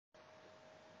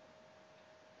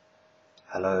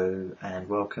Hello and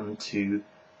welcome to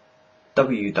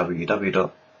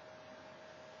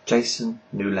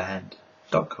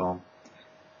www.jasonnewland.com.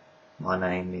 My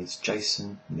name is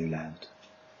Jason Newland.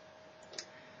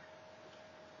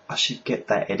 I should get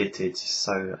that edited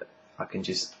so I can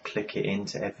just click it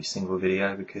into every single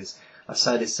video, because I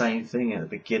say the same thing at the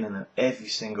beginning of every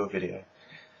single video.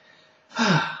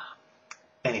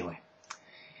 Anyway,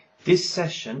 this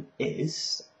session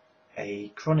is a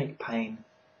chronic pain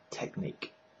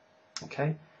technique.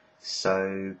 Okay,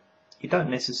 so you don't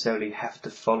necessarily have to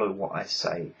follow what I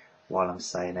say while I'm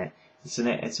saying it. It's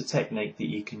a technique that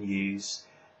you can use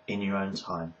in your own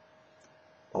time,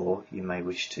 or you may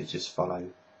wish to just follow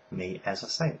me as I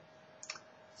say it.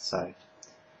 So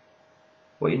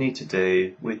what you need to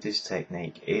do with this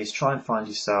technique is try and find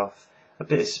yourself a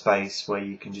bit of space where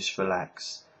you can just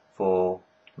relax for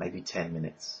maybe 10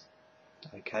 minutes.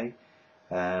 Okay,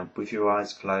 with your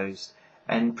eyes closed,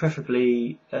 and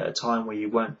preferably at a time where you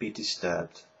won't be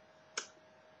disturbed.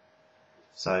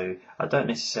 So I don't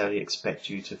necessarily expect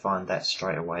you to find that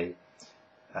straight away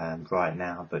right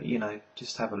now, but you know,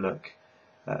 just have a look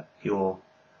at your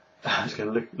I was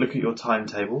going to look at your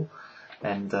timetable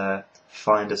and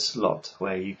find a slot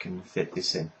where you can fit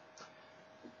this in.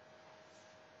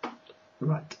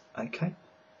 Right, okay.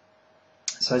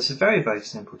 So it's a very, very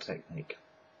simple technique.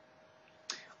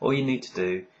 All you need to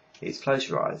do is close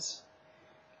your eyes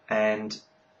and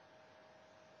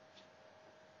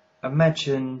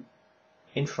imagine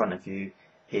in front of you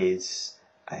is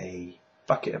a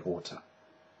bucket of water.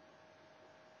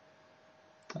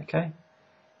 Okay?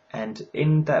 And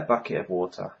in that bucket of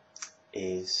water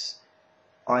is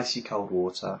icy cold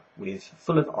water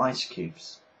full of ice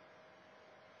cubes.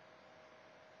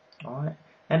 Alright?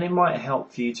 And it might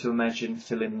help for you to imagine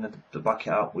filling the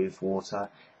bucket up with water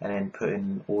and then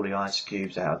putting all the ice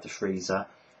cubes out of the freezer,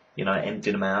 you know,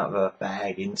 emptying them out of a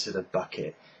bag into the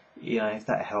bucket. You know, if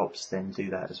that helps, then do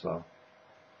that as well.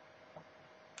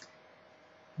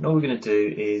 And all we're going to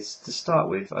do is, to start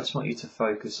with, I just want you to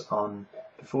focus on,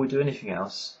 before we do anything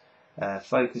else,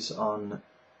 focus on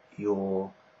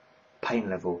your pain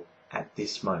level at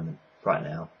this moment, right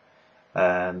now.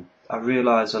 I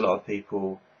realise a lot of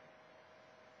people,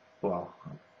 well,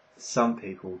 some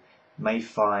people may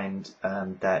find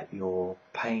that your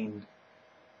pain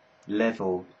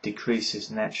level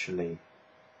decreases naturally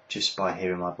just by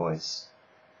hearing my voice,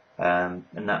 and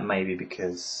that may be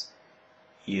because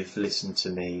you've listened to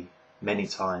me many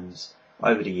times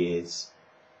over the years,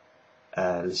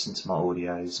 listened to my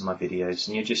audios, my videos,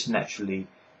 and you're just naturally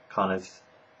kind of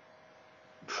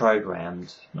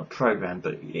not programmed,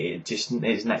 but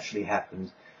it's naturally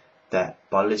happened that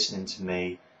by listening to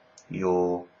me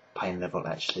your pain level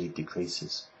actually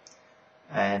decreases.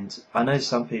 And I know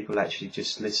some people actually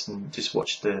just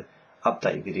watch the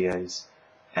update videos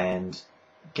and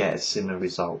get a similar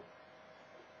result,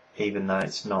 even though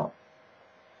it's not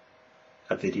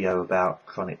a video about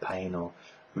chronic pain or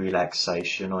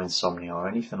relaxation or insomnia or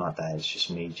anything like that. It's just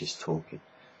me just talking.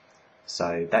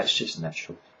 So that's just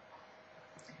natural.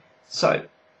 So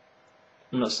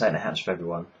I'm not saying it happens for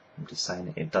everyone, I'm just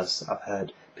saying it does. I've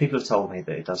heard people have told me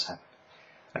that it does happen.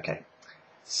 Okay,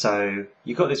 so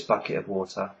you've got this bucket of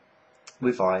water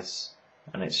with ice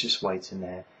and it's just waiting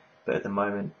there, but at the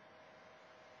moment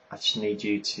I just need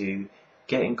you to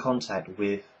get in contact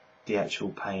with the actual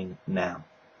pain now.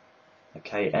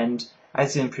 Okay, and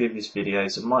as in previous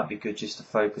videos, it might be good just to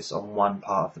focus on one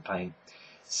part of the pain.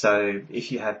 So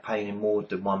if you have pain in more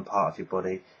than one part of your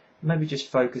body, maybe just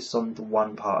focus on the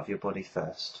one part of your body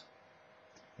first,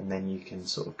 and then you can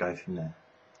sort of go from there.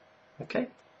 Okay,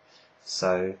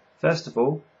 so first of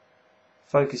all,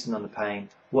 focusing on the pain,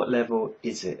 what level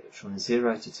is it from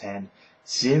 0 to 10?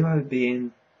 0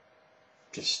 being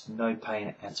just no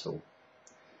pain at all,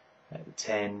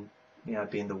 10, you know,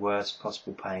 being the worst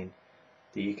possible pain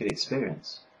that you could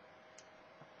experience.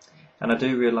 And I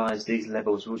do realise these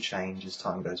levels will change as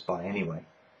time goes by anyway.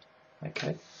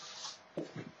 Okay,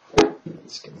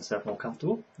 let's get myself more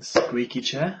comfortable. The squeaky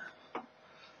chair.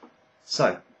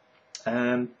 So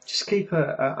just keep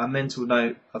a mental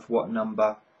note of what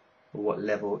number or what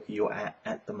level you're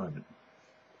at the moment.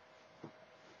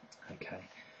 Okay,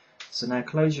 so now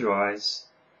close your eyes,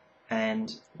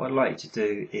 and what I'd like you to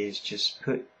do is just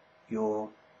put your,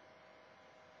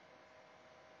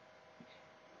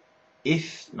 I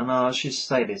should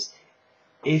say this,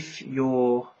 if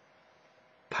your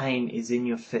pain is in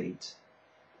your feet,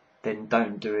 then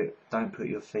don't do it, don't put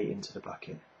your feet into the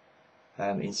bucket.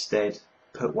 Instead,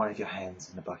 put one of your hands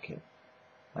in the bucket.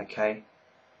 Okay?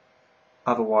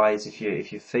 Otherwise, if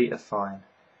your feet are fine,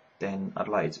 then I'd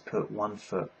like you to put one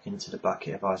foot into the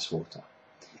bucket of ice water.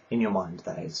 in your mind,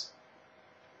 that is.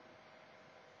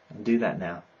 And do that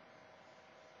now.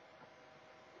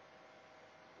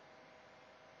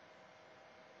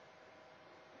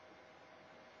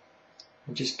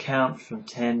 And just count from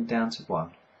 10 down to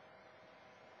 1.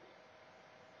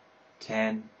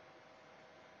 10,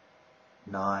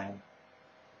 9,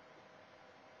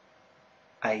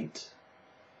 8,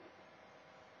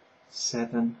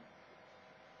 7,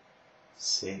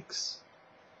 6,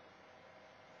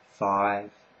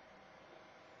 5,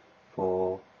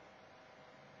 4,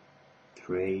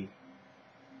 3,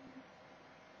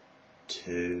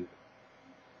 2,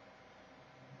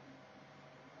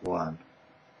 1.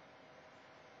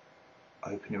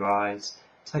 Open your eyes,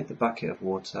 take the bucket of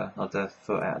water, or the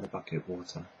foot out of the bucket of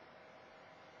water,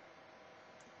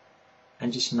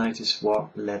 and just notice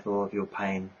what level of your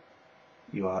pain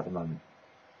you are at the moment.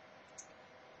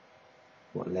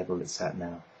 What level it's at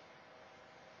now.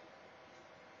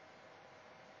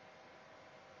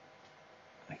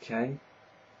 Okay,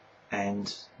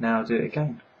 and now do it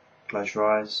again. Close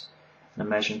your eyes and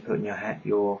imagine putting your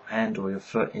hand or your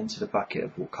foot into the bucket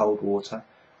of cold water,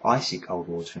 icy cold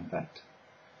water in fact.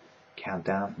 Count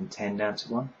down from 10 down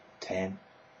to 1. 10,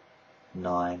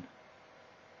 9,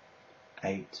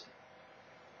 8,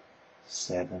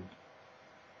 7,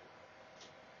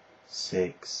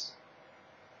 6,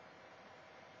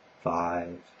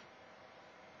 5,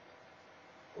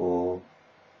 4,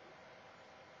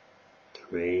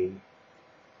 3,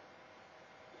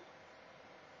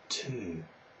 2,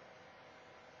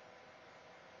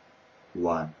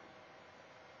 1.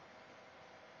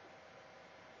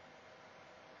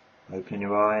 Open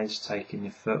your eyes, taking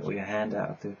your foot or your hand out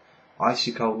of the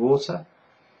icy cold water.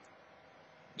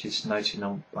 Just noticing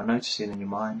in your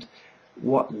mind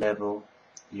what level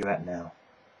you're at now.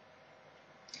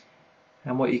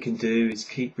 And what you can do is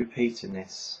keep repeating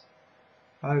this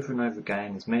over and over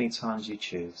again as many times as you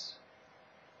choose.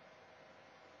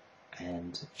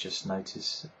 And just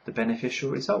notice the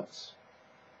beneficial results.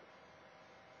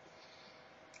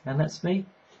 And that's me.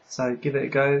 So give it a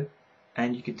go.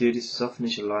 And you could do this as often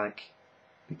as you like,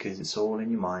 because it's all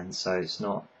in your mind, so it's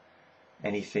not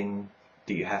anything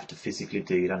that you have to physically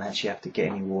do. You don't actually have to get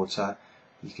any water.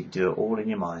 You can do it all in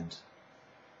your mind,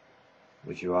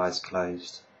 with your eyes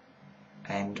closed,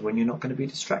 and when you're not going to be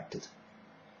distracted.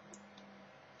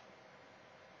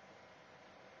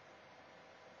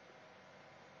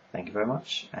 Thank you very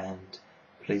much, and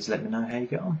please let me know how you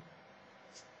get on.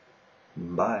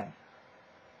 Bye.